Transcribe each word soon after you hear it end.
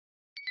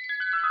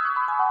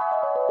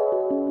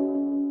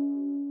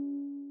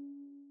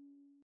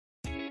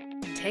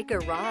Take a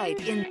ride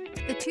in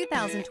the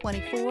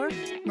 2024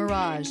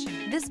 Mirage.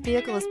 This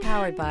vehicle is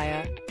powered by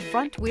a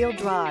front-wheel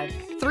drive,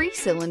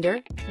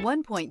 3-cylinder,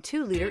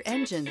 1.2-liter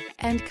engine,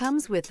 and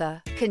comes with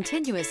a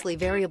continuously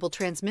variable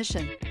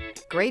transmission.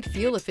 Great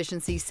fuel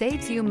efficiency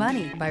saves you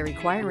money by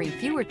requiring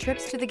fewer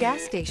trips to the gas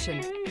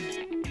station.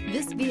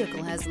 This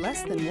vehicle has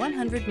less than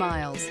 100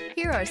 miles.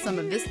 Here are some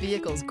of this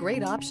vehicle's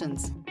great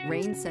options: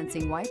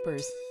 rain-sensing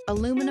wipers,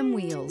 aluminum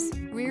wheels,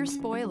 rear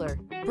spoiler,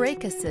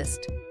 brake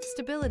assist,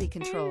 stability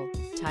control,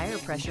 tire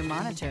pressure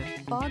monitor,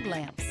 fog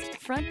lamps,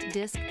 front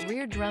disc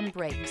rear drum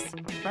brakes,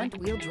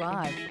 front-wheel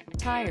drive,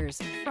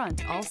 tires,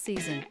 front all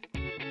season.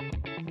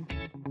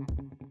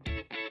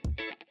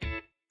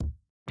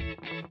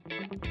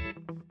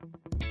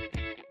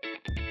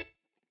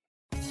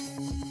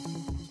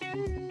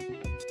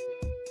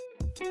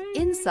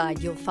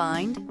 Inside you'll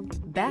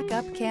find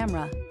backup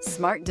camera,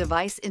 smart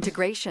device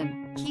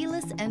integration,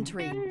 keyless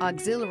entry,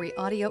 auxiliary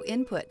audio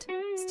input,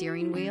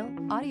 steering wheel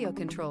audio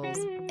controls,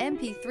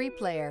 MP3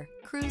 player,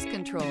 cruise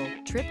control,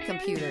 trip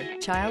computer,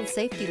 child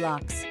safety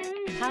locks,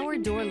 power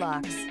door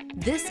locks.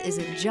 This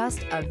isn't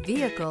just a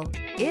vehicle,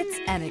 it's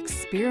an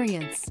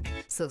experience.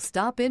 So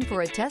stop in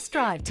for a test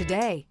drive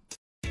today.